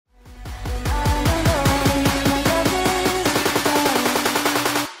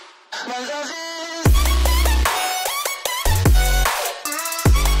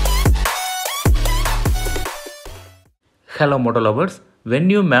Hello motor lovers,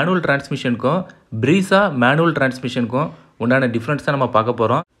 Venue manual transmission को brezza manual transmission को உண்டான difference தான் நம்ம பார்க்க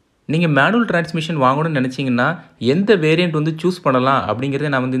போறோம். நீங்க manual transmission வாங்கணும்னு நினைச்சீங்கன்னா எந்த வேரியன்ட் வந்து சூஸ் பண்ணலாம் அப்படிங்கறதை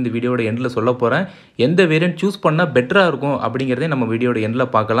நான் வந்து இந்த வீடியோட எண்ட்ல சொல்ல போறேன். எந்த வேரியன்ட் சூஸ் பண்ணா பெட்டரா இருக்கும் அப்படிங்கறதை நம்ம வீடியோட எண்ட்ல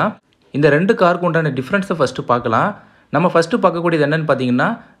பார்க்கலாம். இந்த ரெண்டு காருக்கு உண்டான டிஃபரன்ஸை ஃபர்ஸ்ட் பார்க்கலாம். நம்ம ஃபர்ஸ்ட் பார்க்கக்கூடியது என்னன்னு பாத்தீங்கன்னா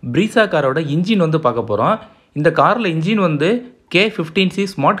brezza காரோட இன்ஜின் வந்து பார்க்க போறோம். இந்த கார்ல இன்ஜின் வந்து K15C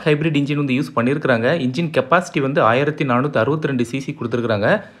ஸ்மார்ட் ஹைப்ரிட் இன்ஜின் வந்து யூஸ் பண்ணியிருக்காங்க. இன்ஜின் கெப்பாசிட்டி வந்து 1462 சிசி கொடுத்துருக்காங்க.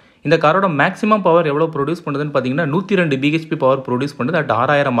 இந்த காரோட மேக்ஸிமம் பவர் எவ்வளோ ப்ரொடியூஸ் பண்ணுதுன்னு பார்த்தீங்கன்னா 102 பிஹெச்பி பவர் ப்ரொடியூஸ் பண்ணுது அட்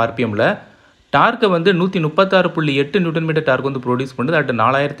 6000 ஆர்பிஎம்ல. டார்க்கை வந்து 136.8 நியூட்டன் மீட்டர் டார்க் வந்து ப்ரொடியூஸ் பண்ணுது அட்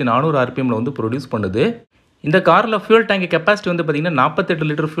 4400 ஆர்பிஎம்ல வந்து ப்ரொடியூஸ் பண்ணுது. இந்த காரில் ஃபியூல் டேங்க் கெப்பாசிட்டி வந்து பார்த்தீங்கன்னா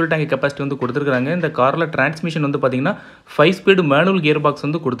 48 லிட்டர் ஃபியூல் டேங்க் கெப்பாசிட்டி வந்து கொடுத்துருக்காங்க. இந்த காரில் டிரான்ஸ்மிஷன் வந்து பார்த்தீங்கன்னா 5 ஸ்பீடு மேனுவல் கியர் பாக்ஸ்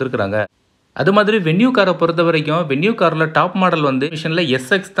வந்து கொடுத்துருக்காங்க. அது மாதிரி வென்யூ காரை பொறுத்த வரைக்கும் வென்யூ காரில் டாப் மாடல் வந்து மிஷனில்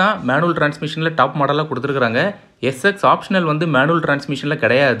SX தான் மேனுவல் டிரான்ஸ்மிஷனில் டாப் மாடலாக கொடுத்துருக்காங்க. SX ஆப்ஷனல் வந்து மேனுவல் டிரான்ஸ்மிஷனில்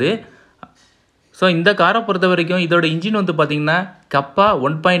கிடையாது. ஸோ இந்த காரை பொறுத்த வரைக்கும் இதோட இன்ஜின் வந்து பார்த்தீங்கன்னா கப்பா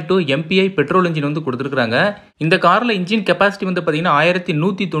 1.2 MPI பெட்ரோல் இன்ஜின் வந்து கொடுத்துருக்காங்க. இந்த காரில் இன்ஜின் கெப்பாசிட்டி வந்து பார்த்தீங்கன்னா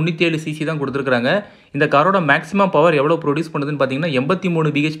 1197 சிசி தான் கொடுத்துருக்காங்க. இந்த காரோட மேக்ஸிமம் பவர் எவ்வளோ ப்ரொடியூஸ் பண்ணுதுன்னு பார்த்தீங்கன்னா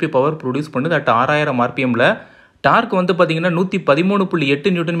 83 பிஹெச்பி பவர் ப்ரொடியூஸ் பண்ணுது அட் 6000 ஆர்பிஎம்ல. டார்க் வந்து பார்த்தீங்கன்னா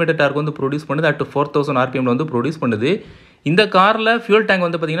 113.8 நியூட்டன் மீட்டர் டார்க் வந்து ப்ரொடியூஸ் பண்ணுது அட் 4000 ஆர்பிஎம்ல வந்து ப்ரொடியூஸ் பண்ணுது. இந்த காரில் ஃபியூல் டேங்க்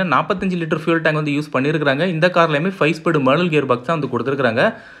வந்து பார்த்தீங்கன்னா 45 லிட்டர் ஃபியூல் டேங்க் வந்து யூஸ் பண்ணியிருக்காங்க. இந்த கார்லையுமே 5 ஸ்பீடு மேனுவல் கியர் பாக்ஸ் தான் வந்து கொடுத்துருக்காங்க.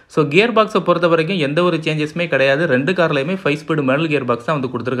 ஸோ கியர் பாக்ஸை பொறுத்த வரைக்கும் எந்த ஒரு சேஞ்சஸுமே கிடையாது. ரெண்டு கார்லையுமே 5 ஸ்பீடு மேனுவல் கியர் பாக்ஸ் தான்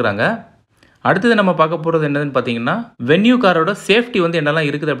வந்து கொடுத்துருக்காங்க. அடுத்தது நம்ம பார்க்க போகிறது என்னதுன்னு பார்த்தீங்கன்னா வென்யூ காரோட சேஃப்டி வந்து என்னெல்லாம்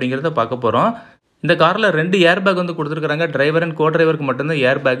இருக்குது அப்படிங்கிறத பார்க்க போகிறோம். இந்த காரில் 2 ஏர் பேக் வந்து கொடுத்துருக்காங்க. டிரைவர் அண்ட் கோ டிரைவருக்கு மட்டும்தான்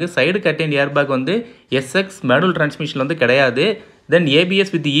air bag. Side கட்டெயின் air bag வந்து SX மேனுவல் டிரான்ஸ்மிஷன் வந்து கிடையாது. தென் ABS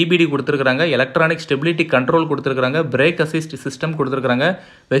வித் EBD கொடுத்துருக்காங்க. எலக்ட்ரானிக் ஸ்டெபிலிட்டி கண்ட்ரோல் கொடுத்துருக்காங்க. பிரேக் அசிஸ்ட் சிஸ்டம் கொடுத்துருக்காங்க.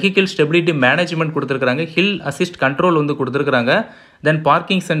 வெஹிக்கிள் ஸ்டெபிலிட்டி மேனேஜ்மெண்ட் கொடுத்துருக்காங்க. ஹில் அசிஸ்ட் கண்ட்ரோல் வந்து கொடுத்துருக்காங்க. தென்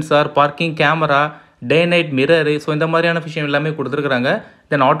parking sensor, parking camera, day night mirror, so இந்த மாதிரியான விஷயம் எல்லாமே கொடுத்துருக்காங்க.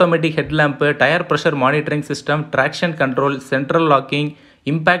 தென் automatic head lamp, tyre pressure monitoring system, traction control, central locking,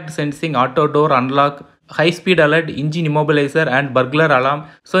 impact sensing, auto door unlock, high speed alert, engine இமோபிலைசர் and burglar Alam.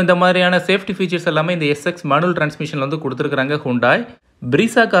 So இந்த மாதிரியான safety features எல்லாமே இந்த SX manual டிரான்ஸ்மிஷனில் வந்து கொடுத்துருக்காங்க hyundai.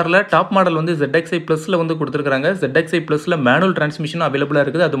 brezza காரில் டாப் மாடல் வந்து ZXi ப்ளஸில் வந்து கொடுத்துருக்காங்க. ZXi ப்ளஸில் மேனுவல் டிரான்ஸ்மிஷனும் அவைலபிளாக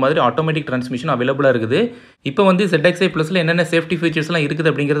இருக்குது. அது மாதிரி ஆட்டோமேட்டிக் டிரான்ஸ்மிஷன் அவைலபிளாக இருக்குது. இப்போ வந்து ZXi ப்ளஸில் என்னென்ன சேஃப்டி ஃபீச்சர்ஸ்லாம்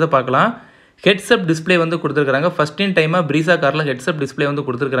இருக்குது அப்படிங்கிறத பார்க்கலாம். ஹெட்ஸ்அப் டிஸ்பிளே வந்து கொடுத்துருக்காங்க. ஃபர்ஸ்ட் இன் டைமாக brezza காரில் ஹெட்ஸ்அப் டிஸ்பிளே வந்து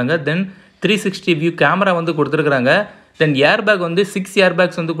கொடுத்துருக்காங்க. தென் 360 வியூ கேமரா வந்து கொடுத்துருக்காங்க. தென் ஏர் பேக் வந்து 6 ஏர்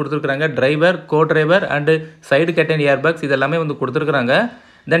பேக்ஸ் வந்து கொடுத்துருக்காங்க. Driver, go driver and side கட்டெயின் air bags இதெல்லாமே வந்து கொடுத்துருக்காங்க.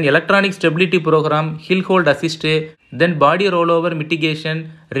 தென் electronic stability program, hill hold assist, then body role over mitigation,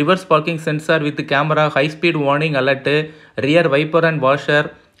 reverse parking sensor with camera, high speed warning alert, rear wiper and washer,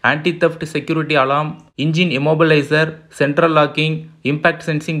 anti theft security Alam, engine இமோபிலைசர், central locking, impact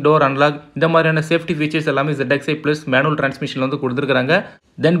sensing door unlock, இந்த மாதிரியான safety features எல்லாமே ZXi plus manual டிரான்ஸ்மிஷனில் வந்து கொடுத்துருக்காங்க.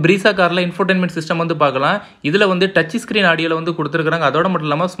 தென் brezza காரில் infotainment system வந்து பார்க்கலாம். இதில் வந்து டச் ஸ்க்ரீன் ஆடியோவில் வந்து கொடுத்துருக்காங்க. அதோட மட்டும்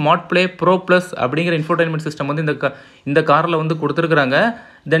இல்லாமல் ஸ்மார்ட் ப்ளே ப்ரோ ப்ளஸ் அப்படிங்கிற இன்ஃபோடெயின்மெண்ட் சிஸ்டம் வந்து இந்த காரில் வந்து கொடுத்துருக்காங்க.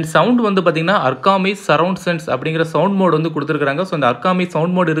 தென் சவுண்ட் வந்து பார்த்தீங்கன்னா அர்காமிஸ் சரவுண்ட் சென்ஸ் அப்படிங்கிற சவுண்ட் மோட் வந்து கொடுத்துருக்காங்க. ஸோ இந்த அர்காமிஸ்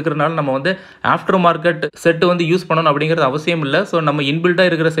சவுண்ட் மோட் இருக்கிறனால நம்ம வந்து ஆஃப்டர் மார்க்கெட் செட்டு வந்து யூஸ் பண்ணணும் அப்படிங்கிறது அவசியம் இல்லை. ஸோ நம்ம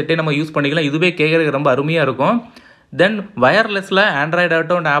இன்பில்ட்டாக இருக்கிற செட்டே நம்ம யூஸ் பண்ணிக்கலாம். இதுவே கேட்குறதுக்கு ரொம்ப அருமையாக இருக்கும். தென் வயர்லெஸில் Android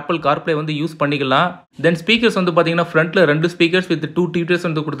auto and apple CarPlay வந்து யூஸ் பண்ணிக்கலாம். தென் ஸ்பீக்கர்ஸ் வந்து பார்த்தீங்கன்னா ஃப்ரண்ட்டில் 2 ஸ்பீக்கர்ஸ் வித் 2 டியூட்டர்ஸ்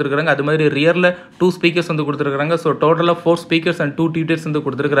வந்து கொடுத்துருக்காங்க. அது மாதிரி ரியரில் 2 ஸ்பீக்கர்ஸ் வந்து கொடுத்துருக்காங்க. ஸோ டோட்டலாக 4 ஸ்பீக்கர்ஸ் அண்ட் 2 டியூட்டர்ஸ் வந்து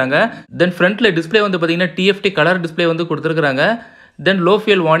கொடுத்துருக்காங்க. தென் ஃப்ரண்ட்டில் டிஸ்பிளே வந்து பார்த்தீங்கன்னா TFT கலர் டிஸ்பிளே வந்து கொடுத்துருக்காங்க. தென் low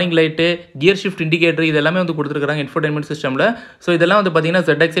ஃபியல் warning light, gear shift indicator இது எல்லாமே வந்து கொடுத்துருக்காங்க இன்ஃபோடெயின்மெண்ட் சிஸ்டமில். ஸோ இதெல்லாம் வந்து பார்த்தீங்கன்னா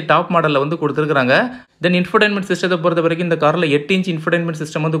ZXi டாப் மாடலில் வந்து கொடுத்துருக்காங்க. தென் இன்ஃபோடெயின்மெண்ட் சிஸ்டத்தை பொறுத்த வரைக்கும் இந்த காரில் 8 இன்ச் இன்ஃபோடெயின்மெண்ட்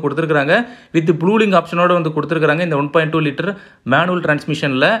சிஸ்டம் வந்து கொடுத்துருக்காங்க. வித் ப்ளூலிங் ஆப்ஷனோட வந்து கொடுத்துருக்காங்க இந்த 1.2 litre manual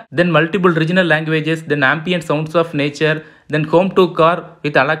டிரான்ஸ்மிஷனில். Then multiple regional languages, then ambient sounds of nature, then home to car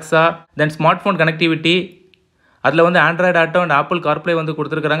with Alexa, then smart phone connectivity. அதில் வந்து Android auto and apple CarPlay வந்து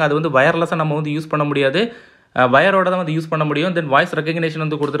கொடுத்துருக்காங்க. அது வந்து வயர்லெஸ்ஸாக நம்ம வந்து யூஸ் பண்ண முடியாது, வயரோட தான் வந்து யூஸ் பண்ண முடியும். தென் வாய்ஸ் ரெகக்னேஷன்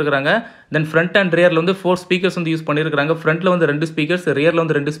வந்து கொடுத்துருக்காங்க. தென் ஃப்ரண்ட் அண்ட் ரியரில் வந்து 4 ஸ்பீக்கர்ஸ் வந்து யூஸ் பண்ணியிருக்காங்க. ஃப்ரண்ட்டில் வந்து 2 ஸ்பீக்கர்ஸ், ரியரில்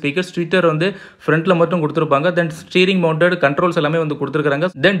வந்து 2 ஸ்பீக்கர்ஸ், ட்விட்டர் வந்து ஃப்ரண்ட்டில் மட்டும் கொடுத்துருப்பாங்க. தென் ஸ்டீரிங் மவுண்டட் கண்ட்ரோல்ஸ் எல்லாமே வந்து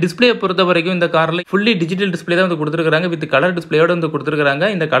கொடுத்துருக்காங்க. தென் டிஸ்பிளே பொறுத்த வரைக்கும் இந்த காரில் ஃபுல்லி டிஜிட்டல் டிஸ்பிளே தான் வந்து கொடுத்துருக்காங்க. வித் கலர் டிஸ்பிளேயோட வந்து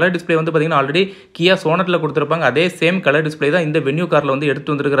கொடுத்துருக்காங்க. இந்த கலர் டிஸ்பிளே வந்து பார்த்தீங்கன்னா ஆல்ரெடி கியா சோனட்டில் கொடுத்துருப்பாங்க. அதே சேம் கலர் டிஸ்பிளே தான் இந்த வென்யூ காரில் வந்து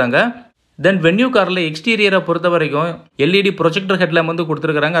எடுத்து வந்துருக்காங்க. தென் வென்யூ காரில் எக்ஸ்டீரியரை பொறுத்த வரைக்கும் LED ப்ரொஜெக்டர் ஹெட்லாம்ப் வந்து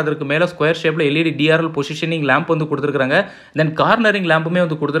கொடுத்துருக்காங்க. அதற்கு மேலே ஸ்கொயர் ஷேப்பில் LED DRL பொசிஷனிங் லேம்ப் வந்து கொடுத்துருக்காங்க. தென் கார்னரிங் லேம்புமே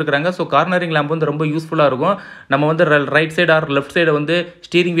வந்து கொடுத்துருக்காங்க. ஸோ கார்னரிங் லேம்ப் வந்து ரொம்ப யூஸ்ஃபுல்லாக இருக்கும். நம்ம வந்து right side are left side வந்து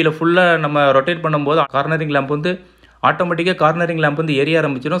ஸ்டீரிங் வீலை ஃபுல்லாக நம்ம ரொட்டேட் பண்ணும்போது கார்னரிங் லேம்ப் வந்து ஆட்டோமேட்டிக்காக கார்னரிங் லேம்ப் வந்து எரிய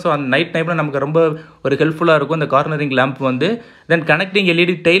ஆரம்பிச்சிடும். ஸோ அந்த நைட் டைமில் நமக்கு ரொம்ப ஒரு ஹெல்ப்ஃபுல்லாக இருக்கும் இந்த கார்னரிங் லேம்ப் வந்து. தென் கனெக்டிங்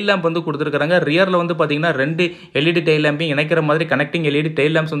எல்இடி டெயில் லேம்ப் வந்து கொடுத்துருக்காங்க. ரியரில் வந்து பார்த்தீங்கன்னா 2 எல்இடி டெயில் லேம்பையும் இணைக்கிற மாதிரி கனெக்டிங் எல்இடி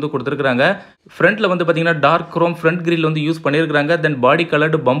டெயில் லேம்ப்ஸ் வந்து கொடுத்துருக்காங்க. ஃப்ரண்ட்டில் வந்து பார்த்தீங்கன்னா டார்க் குரோம் ஃப்ரண்ட் கிரில் வந்து யூஸ் பண்ணியிருக்காங்க. தென் பாடி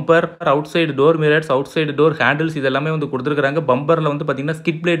coloured bumper, out side door mirrors, out side door handles இதெல்லாமே வந்து கொடுத்துருக்காங்க. பம்பரில் வந்து பார்த்தீங்கன்னா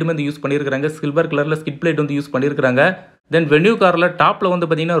ஸ்கிட் பிளேட்டுமே வந்து யூஸ் பண்ணியிருக்காங்க. சில்வர் கலரில் ஸ்கிட் பிளேட் வந்து யூஸ் பண்ணியிருக்காங்க. தென் வென்யூ காரில் டாப்பில் வந்து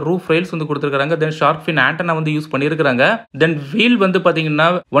பார்த்தீங்கன்னா ரூஃப் ரெயில்ஸ் வந்து கொடுத்துருக்காங்க. தென் ஷார்க் ஃபின் ஆண்டனா வந்து யூஸ் பண்ணியிருக்காங்க. தென் வீல் வந்து பார்த்தீங்கன்னா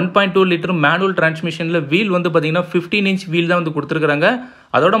 1.2 லிட்டர் மேனுவல் டிரான்ஸ்மிஷனில் வீல் வந்து பார்த்தீங்கன்னா 15 இன்ச் வீல் தான் வந்து கொடுத்துருக்காங்க.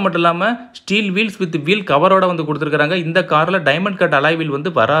 அதோட மட்டும் இல்லாமல் ஸ்டீல் வீல்ஸ் வித் வீல் கவரோட வந்து கொடுத்துருக்காங்க. இந்த காரில் டைமண்ட் கட் அலாய் வீல்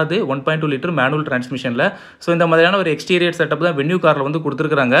வந்து வராது 1.2 லிட்டர் மேனுவல் டிரான்ஸ்மிஷனில். ஸோ இந்த மாதிரியான ஒரு எக்ஸ்டீரியர் செட்டப் தான் வென்யூ காரில் வந்து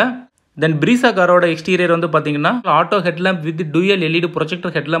கொடுத்துருக்காங்க. தென் பிரீசா காரோட எக்ஸ்டீரியர் வந்து பார்த்தீங்கன்னா auto headlamp with dual LED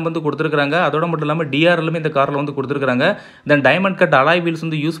projector headlamp வந்து கொடுத்துருக்காங்க. அதோட மட்டும் இல்லாமல் டிஆர்எல்லுமே இந்த காரில் வந்து கொடுத்துருக்காங்க. தென் டைமண்ட் கட் அலாய் வீல்ஸ்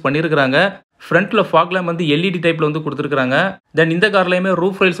வந்து யூஸ் பண்ணியிருக்காங்க. ஃப்ரண்ட்டில் ஃபாக் லேம்ப் வந்து எல்இடி டைப்பில் வந்து கொடுத்துருக்காங்க. தென் இந்த கார்லையுமே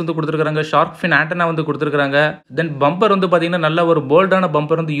ரூஃப் ரெயில்ஸ் வந்து கொடுத்துருக்காங்க. ஷார்க் ஃபின் ஆண்டனா வந்து கொடுத்துருக்காங்க. தென் பம்பர் வந்து பார்த்தீங்கன்னா நல்ல ஒரு போல்டான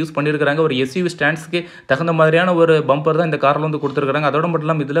பம்பர் வந்து யூஸ் பண்ணியிருக்காங்க. ஒரு எஸ்யூவி ஸ்டாண்ட்ஸ்க்கு தகுந்த மாதிரியான ஒரு பம்பர் தான் இந்த காரில் வந்து கொடுத்துருக்காங்க. அதோட மட்டும்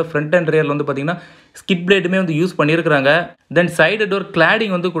இல்லாமல் இதில் ஃப்ரண்ட் அண்ட் ரியர் வந்து பார்த்தீங்கன்னா ஸ்கிட் பிளேட்டுமே வந்து யூஸ் பண்ணியிருக்காங்க. தென் சைடு டோர்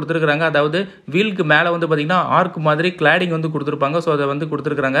கிளாடிங் வந்து கொடுத்துருக்காங்க. அதாவது வீலுக்கு மேலே வந்து பார்த்தீங்கன்னா ஆர்க் மாதிரி கிளாடிங் வந்து கொடுத்துருப்பாங்க. ஸோ அதை வந்து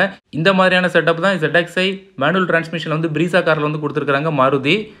கொடுத்துருக்காங்க. இந்த மாதிரியான செட்டப் தான் ZXi மேனுவல் டிரான்ஸ்மிஷன் வந்து பிரீசா காரில் வந்து கொடுத்துருக்காங்க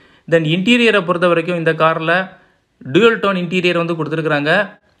மாருதி. தென் இன்டீரியரை பொறுத்த வரைக்கும் இந்த காரில் டூயல் டோன் இன்டீரியர் வந்து கொடுத்துருக்காங்க.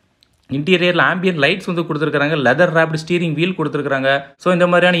 இன்டீரியரில் ஆம்பியன்ட் லைட்ஸ் வந்து கொடுத்துருக்காங்க. லெதர் ராப்டு ஸ்டீரிங் வீல் கொடுத்துருக்காங்க. ஸோ இந்த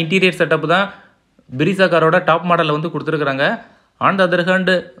மாதிரியான இன்டீரியர் செட்டப் தான் பிரீசா காரோட டாப் மாடலில் வந்து கொடுத்துருக்காங்க. On the other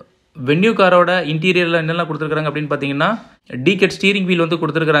hand venue காரோட இன்டீரியரில் என்னெல்லாம் கொடுத்துருக்காங்க அப்படின்னு பார்த்தீங்கன்னா டீகட் ஸ்டீரிங் வீல் வந்து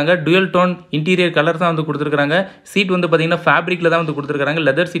கொடுத்துருக்காங்க. டூயல் டோன் இன்டீரியர் கலர் தான் வந்து கொடுத்துருக்காங்க. சீட் வந்து பார்த்தீங்கன்னா ஃபேப்ரிக்கில் தான் வந்து கொடுத்துருக்காங்க.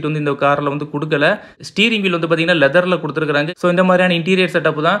 லெதர் சீட் வந்து இந்த காரில் வந்து கொடுக்கல. ஸ்டீரிங் வீல் வந்து பார்த்தீங்கன்னா லெதரில் கொடுத்துருக்காங்க. ஸோ இந்த மாதிரியான இன்டீரியர்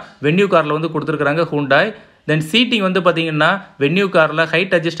செட்டப் தான் வென்யூ காரில் வந்து கொடுத்துருக்காங்க ஹூண்டாய். தென் சீட்டிங் வந்து பார்த்தீங்கன்னா வென்யூ காரில்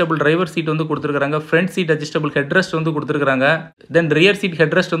ஹைட் அட்ஜஸ்டபிள் டிரைவர் சீட் வந்து கொடுத்துருக்காங்க. ஃப்ரண்ட் சீட் அட்ஜஸ்டபிள் ஹெட்ரெஸ்ட் வந்து கொடுத்துருக்காங்க. தென் ரியர் சீட்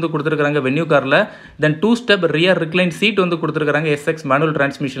ஹெட்ரெஸ்ட் வந்து கொடுத்துருக்காங்க வென்யூ காரில். தென் 2 ஸ்டெப் ரியர் ரிக்ளைன் சீட் வந்து கொடுத்துருக்காங்க SX மேனுவல்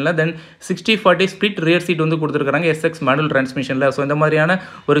டிரான்ஸ்மிஷனில். தென் 60/40 ஸ்பிளிட் ரியர் சீட் வந்து கொடுத்துருக்காங்க SX மேனுவல் டிரான்ஸ்மிஷனில். ஸோ இந்த மாதிரியான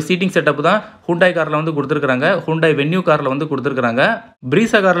ஒரு சீட்டிங் செட்டப் தான் ஹூண்டாய் காரில் வந்து கொடுத்துருக்காங்க. ஹூண்டாய் வென்யூ காரில் வந்து கொடுத்துருக்காங்க.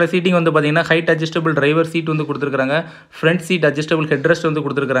 பிரீசா காரில் சீட்டிங் வந்து பார்த்தீங்கன்னா ஹைட் அட்ஜஸ்டபிள் டிரைவர் சீட் வந்து கொடுத்துருக்காங்க. ஃப்ரண்ட் சீட் அட்ஜஸ்டபிள் ஹெட்ரெஸ்ட் வந்து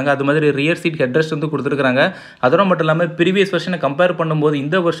கொடுத்துருக்காங்க. அது மாதிரி ரியர் சீட் ஹெட்ரெஸ்ட் வந்து கொடுத்துருக்காங்க. அதோட மட்டும் இல்லாமல் ப்ரீவியஸ் வெர்ஷனை கம்பேர் பண்ணும்போது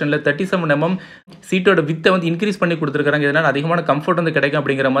இந்த வெர்ஷனில் 37 mm சீட்டோட வித்தை வந்து இன்க்ரீஸ் பண்ணி கொடுத்துருக்காங்க. இதனால் அதிகமான கம்ஃபர்ட் வந்து கிடைக்கும்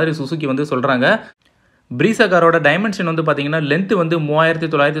அப்படிங்கிற மாதிரி சுசுகி வந்து சொல்கிறாங்க. பிரீசா காரோட டைமென்ஷன் வந்து பார்த்தீங்கன்னா லென்த் வந்து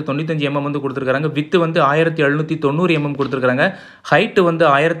 3995 mm வந்து கொடுத்துருக்காங்க. வித்து வந்து 1790 mm கொடுத்துருக்காங்க. ஹைட்டு வந்து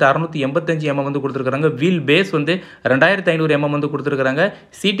 1685 mm வந்து கொடுத்துருக்காங்க. வீல் பேஸ் வந்து 2500 mm வந்து கொடுத்துருக்காங்க.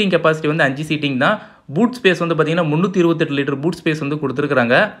 சீட்டிங் கெப்பாசிட்டி வந்து 5 சீட்டிங் தான். பூட் ஸ்பேஸ் வந்து பார்த்தீங்கன்னா 328 லிட்டர் பூட் ஸ்பேஸ் வந்து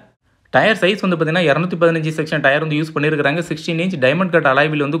கொடுத்துருக்காங்க. டயர் சைஸ் வந்து பார்த்தீங்கன்னா 215 செக்ஷன் டயர் வந்து யூஸ் பண்ணியிருக்காங்க. 16 inch diamond cut alloy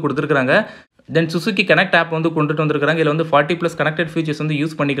wheel வந்து கொடுத்துருக்காங்க. தென் சுசுகி கனெக்ட் ஆப் வந்து கொண்டுட்டு வந்திருக்காங்க. இதில் வந்து 40+ கனெக்டட் ஃபீச்சர்ஸ் வந்து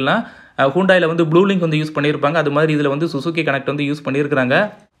யூஸ் பண்ணிக்கலாம். ஹூண்டாயில் வந்து ப்ளூ லிங்க் வந்து யூஸ் பண்ணியிருப்பாங்க. அது மாதிரி இதில் வந்து சுசுகி கனெக்ட் வந்து யூஸ் பண்ணியிருக்காங்க.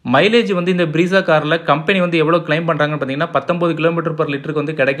 மைலேஜ் வந்து இந்த பிரீசா காரில் கம்பெனி வந்து எவ்வளோ கிளைம் பண்ணுறாங்கன்னு பார்த்தீங்கன்னா 19 km/லிட்டருக்கு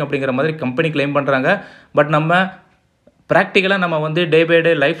வந்து கிடைக்கும் அப்படிங்கிற மாதிரி கம்பெனி கிளைம் பண்ணுறாங்க. பட் நம்ம ப்ராக்டிக்கலாக நம்ம வந்து டே பை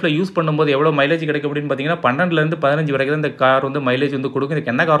டே லைஃப்பில் யூஸ் பண்ணும்போது எவ்வளோ மைலேஜ் கிடைக்கும் அப்படின்னு பார்த்தீங்கன்னா 12 to 15 வரைக்கும் தான் இந்த கார் வந்து மைலேஜ் வந்து கொடுக்கும்.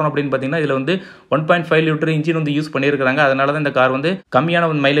 இதுக்கு என்ன காரணம் அப்படின்னு பார்த்தீங்கன்னா இதில் வந்து 1.5 லிட்டர் இன்ஜின் வந்து யூஸ் பண்ணியிருக்காங்க. அதனால தான் இந்த கார் வந்து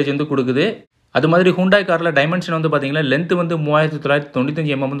கம்மியான மைலேஜ் வந்து கொடுக்குது. அது மாதிரி ஹூண்டாய் காரில் டைமென்ஷன் வந்து பார்த்தீங்கன்னா லென்த் வந்து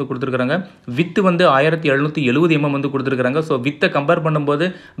 3995 mm வந்து கொடுத்துருக்காங்க. வித்து வந்து 1770 mm வந்து கொடுத்துருக்காங்க. ஸோ வித்தை கம்பேர் பண்ணும்போது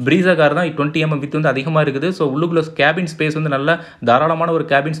பிரீசா கார் தான் 20 mm வித் வந்து அதிகமாக இருக்குது. ஸோ உள்ளுக்குள்ள கேபின் ஸ்பேஸ் வந்து நல்ல தாராளமான ஒரு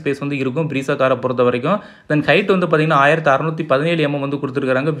கேபின் ஸ்பேஸ் வந்து இருக்கும் பிரீசா காரை பொறுத்த வரைக்கும். தென் ஹைட் வந்து பார்த்தீங்கன்னா 1617 mm வந்து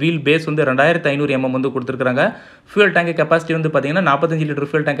கொடுத்துருக்காங்க. வீல் பேஸ் வந்து 2500 mm வந்து கொடுத்துருக்காங்க. ஃபியூல் டேங்க் கெப்பாசிட்டி வந்து பார்த்தீங்கன்னா 45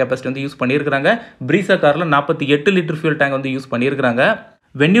 லிட்டர் ஃபியூல் டேங்க் கெப்பாசிட்டி வந்து யூஸ் பண்ணியிருக்காங்க. பிரீசா காரில் 48 லிட்டர் ஃபியூல் டேங்க் வந்து யூஸ் பண்ணியிருக்காங்க.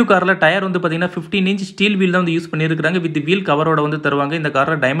 வென்யூ காரில் டயர் வந்து பார்த்தீங்கன்னா 15 இன்ச் ஸ்டீல் வீல் தான் வந்து யூஸ் பண்ணியிருக்காங்க. வித் வீல் கவரோட வந்து தருவாங்க. இந்த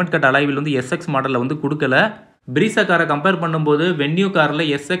காரில் டைமண்ட் கட் அலாய் வீல் வந்து SX மாடலில் வந்து கொடுக்கல. பிரீசா காரை கம்பேர் பண்ணும்போது வென்யூ காரில்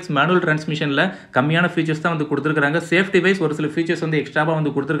SX மேனுவல் டிரான்ஸ்மிஷனில் கம்மியான ஃபீச்சர்ஸ் தான் வந்து கொடுத்துருக்காங்க. சேஃப்டி வைஸ் ஒரு சில ஃபீச்சர்ஸ் வந்து எக்ஸ்ட்ராவாக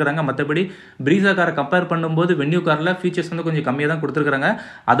வந்து கொடுத்துருக்காங்க. மற்றபடி பிரீசா காரை கம்பேர் பண்ணும்போது வென்யூ காரில் ஃபீச்சர்ஸ் வந்து கொஞ்சம் கம்மியாக தான் கொடுத்துருக்காங்க.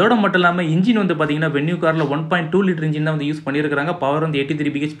 அதோட மட்டும் இல்லாமல் இன்ஜின் வந்து பார்த்தீங்கன்னா வென்யூ காரில் 1.2 லிட்டர் இன்ஜின் தான் வந்து யூஸ் பண்ணியிருக்காங்க. பவர் வந்து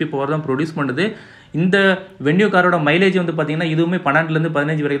 83 bhp பவர் தான் ப்ரொடியூஸ் பண்ணுது. இந்த வென்யூ காரோட மைலேஜ் வந்து பார்த்தீங்கன்னா இதுவுமே 12 to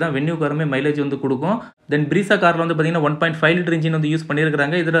 15 வரைக்கும் தான் வென்யூ காருமே மைலேஜ் வந்து கொடுக்கும். தென் பிரீசா காரில் வந்து பார்த்தீங்கன்னா 1.5 லிட்டர் இன்ஜின் வந்து யூஸ்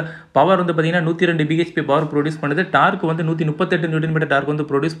பண்ணியிருக்காங்க. இதில் பவர் வந்து பார்த்தீங்கன்னா 102 bhp பவர் ப்ரொடியூஸ் பண்ணுது. டார்க் வந்து 138 Nm டார்க் வந்து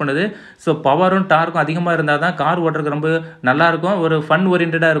ப்ரொடியூஸ் பண்ணுது. ஸோ பவரும் டார்க்கும் அதிகமாக இருந்தால் தான் கார் ஓட்டுறதுக்கு ரொம்ப நல்லாயிருக்கும். ஒரு ஃபன்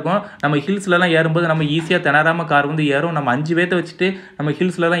ஓரியன்டாக இருக்கும். நம்ம ஹில்ஸ்லலாம் ஏறும்போது நம்ம ஈஸியாக திணறாமல் கார் வந்து ஏறும். நம்ம 5 பேர்த்த வச்சுட்டு நம்ம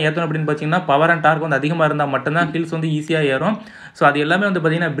ஹில்ஸ்லலாம் ஏற்றணும் அப்படின்னு பார்த்தீங்கன்னா பவர் அண்ட் டார்க் வந்து அதிகமாக இருந்தால் மட்டும்தான் ஹில்ஸ் வந்து ஈஸியாக ஏறும். ஸோ அது எல்லாமே வந்து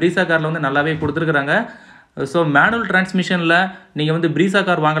பார்த்தீங்கன்னா பிரீசா காரில் வந்து நல்லாவே கொடுத்துருக்காங்க. ஸோ மேனுவல் டிரான்ஸ்மிஷனில் நீங்கள் வந்து பிரீசா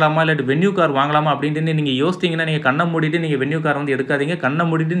கார் வாங்கலாமா இல்லாட்டி வென்யூ கார் வாங்கலாமா அப்படின்ட்டு நீங்கள் யோசித்தீங்கன்னா நீங்கள் கண்ணை மூடிட்டு நீங்கள் வென்யூ கார் வந்து எடுக்காதீங்க. கண்ணை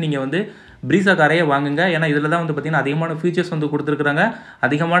மூடிட்டு நீங்கள் வந்து பிரீசா காரையே வாங்குங்க. ஏன்னா இதில் தான் வந்து பார்த்தீங்கன்னா அதிகமான ஃபீச்சர்ஸ் வந்து கொடுத்துருக்குறாங்க.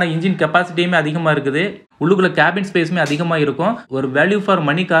 அதிகமான இன்ஜின் கெப்பாசிட்டியுமே அதிகமாக இருக்குது. உள்ளுக்குள்ள கேபின் ஸ்பேஸுமே அதிகமாக இருக்கும். ஒரு வேல்யூ ஃபார்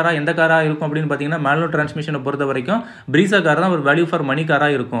மணி காராக எந்த காராக இருக்கும் அப்படின்னு பார்த்தீங்கன்னா மேனுவல் டிரான்ஸ்மிஷனை பொறுத்த வரைக்கும் பிரீசா கார் தான் ஒரு வேல்யூ ஃபார் மணி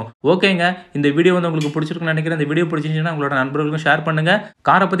காராக இருக்கும். ஓகேங்க, இந்த வீடியோ வந்து உங்களுக்கு பிடிச்சிருக்குன்னு நினைக்கிறேன். இந்த வீடியோ பிடிச்சிருந்துச்சுன்னா உங்களோட நண்பர்களுக்கும் ஷேர் பண்ணுங்க.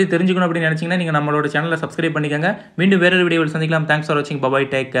 காரை பற்றி தெரிஞ்சுக்கணும் அப்படின்னு நினைச்சீங்கன்னா நீங்கள் நம்மளோட சேனலை சப்ஸ்கிரைப் பண்ணிக்கோங்க. மீண்டும் வேறொரு வீடியோவில் சந்திக்கலாம். தேங்க்ஸ் ஃபார் வாட்சிங். By,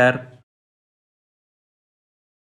 take care.